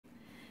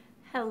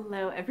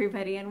Hello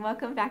everybody and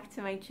welcome back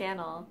to my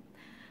channel.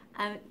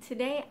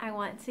 Today I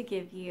want to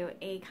give you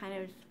a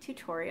kind of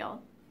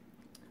tutorial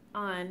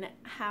on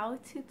how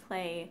to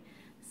play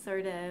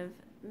sort of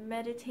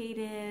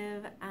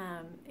meditative,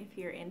 if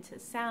you're into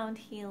sound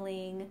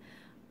healing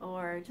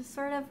or just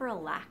sort of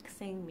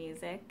relaxing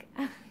music.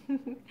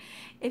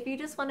 If you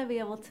just want to be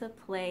able to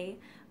play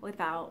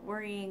without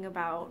worrying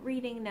about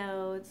reading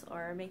notes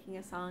or making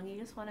a song, you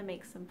just want to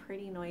make some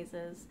pretty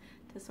noises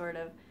to sort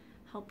of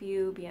help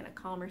you be in a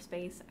calmer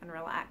space and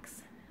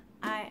relax,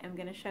 I am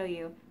going to show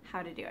you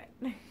how to do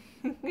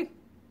it.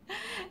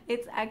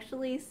 It's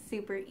actually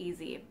super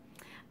easy.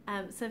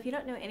 So if you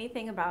don't know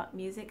anything about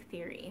music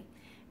theory,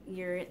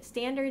 your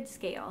standard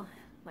scale,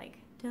 like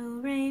do,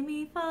 re,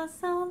 mi, fa,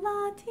 sol,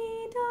 la,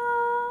 ti,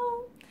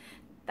 do,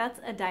 that's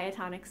a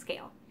diatonic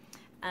scale.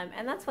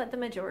 And that's what the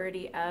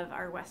majority of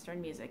our Western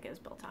music is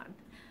built on.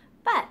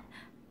 But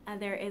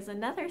there is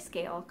another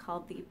scale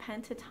called the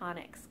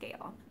pentatonic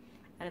scale.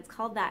 And it's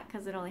called that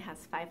because it only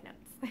has 5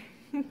 notes.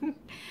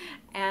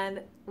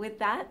 And with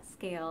that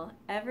scale,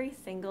 every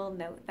single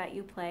note that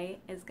you play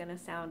is going to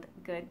sound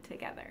good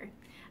together.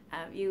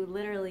 You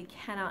literally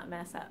cannot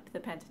mess up the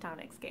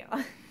pentatonic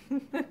scale.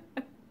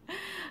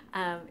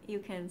 You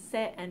can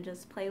sit and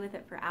just play with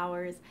it for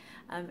hours.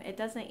 It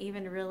doesn't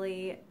even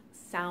really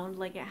sound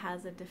like it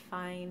has a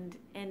defined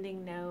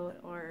ending note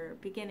or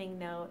beginning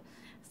note.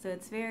 So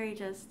it's very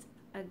just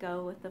a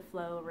go with the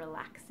flow,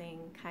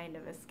 relaxing kind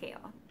of a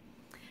scale.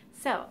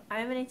 So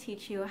I'm going to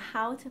teach you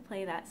how to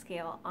play that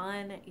scale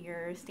on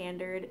your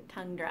standard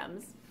tongue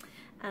drums.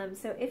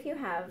 So if you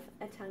have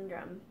a tongue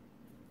drum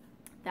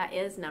that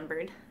is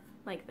numbered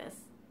like this,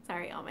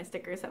 sorry, all my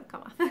stickers have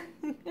come off,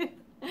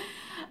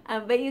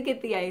 but you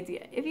get the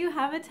idea. If you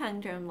have a tongue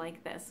drum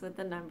like this with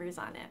the numbers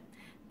on it,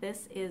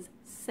 this is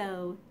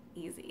so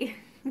easy.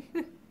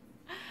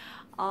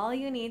 All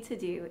you need to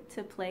do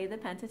to play the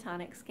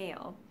pentatonic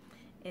scale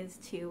is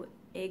to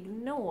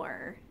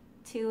ignore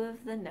 2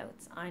 of the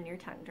notes on your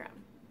tongue drum.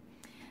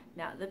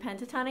 Now, the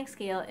pentatonic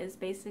scale is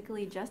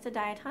basically just a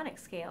diatonic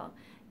scale,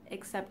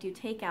 except you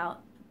take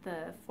out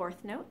the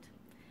 4th note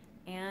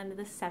and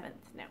the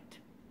 7th note.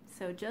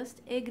 So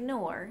just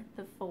ignore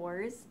the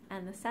 4s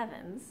and the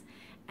 7s,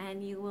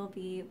 and you will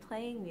be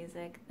playing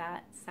music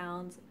that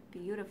sounds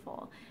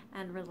beautiful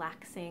and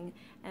relaxing,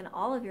 and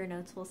all of your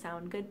notes will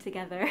sound good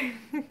together,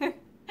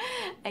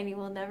 and you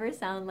will never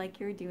sound like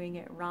you're doing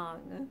it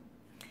wrong.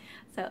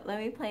 So let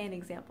me play an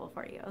example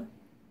for you.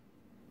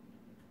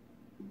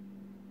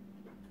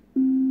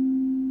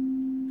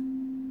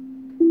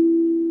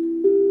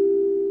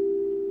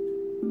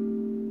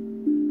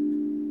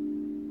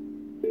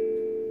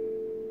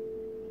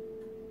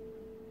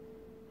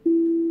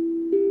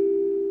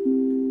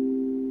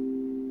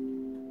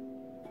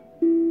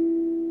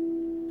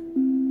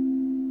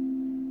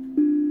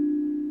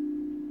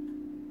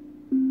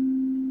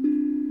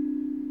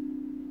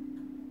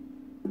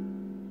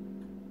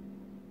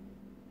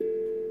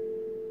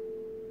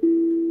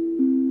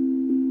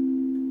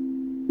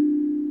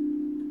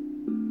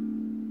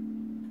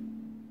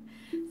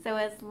 So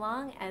as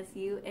long as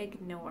you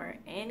ignore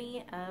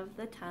any of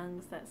the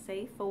tongues that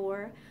say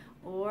 4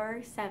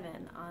 or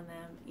 7 on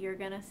them, you're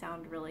going to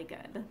sound really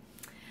good.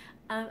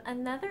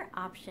 Another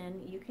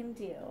option you can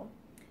do,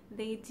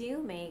 they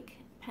do make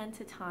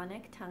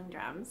pentatonic tongue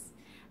drums.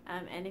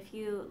 And if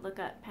you look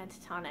up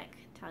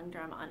pentatonic tongue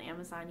drum on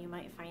Amazon, you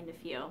might find a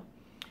few.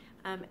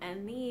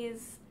 And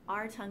these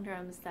are tongue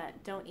drums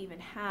that don't even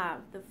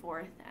have the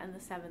 4th and the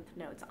 7th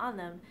notes on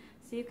them,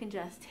 so you can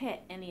just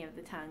hit any of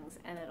the tongues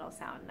and it'll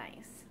sound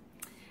nice.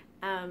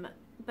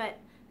 But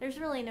there's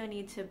really no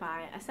need to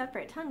buy a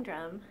separate tongue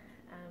drum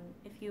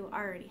if you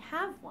already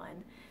have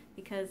one,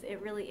 because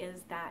it really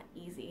is that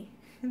easy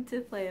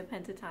to play a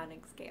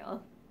pentatonic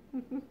scale.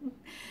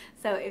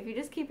 So if you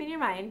just keep in your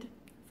mind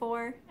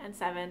 4 and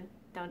 7,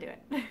 don't do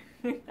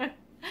it.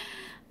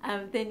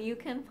 Then you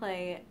can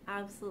play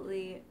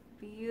absolutely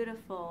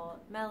beautiful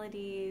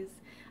melodies.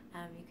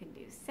 You can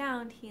do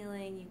sound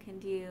healing. You can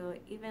do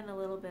even a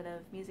little bit of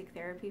music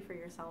therapy for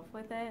yourself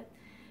with it.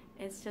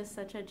 It's just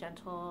such a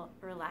gentle,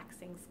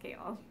 relaxing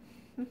scale.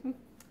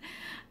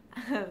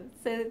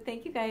 So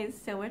thank you guys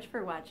so much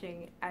for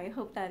watching. I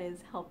hope that is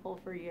helpful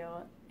for you,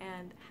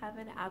 and have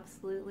an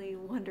absolutely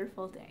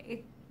wonderful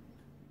day.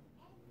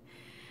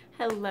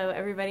 Hello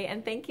everybody,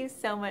 and thank you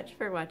so much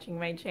for watching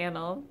my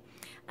channel.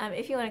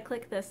 If you want to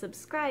click the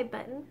subscribe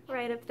button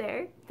right up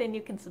there, then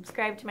you can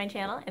subscribe to my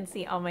channel and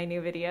see all my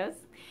new videos.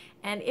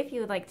 And if you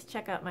would like to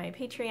check out my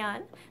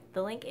Patreon,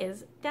 the link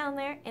is down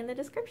there in the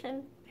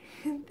description.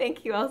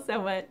 Thank you all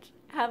so much.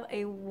 Have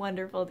a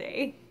wonderful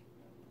day.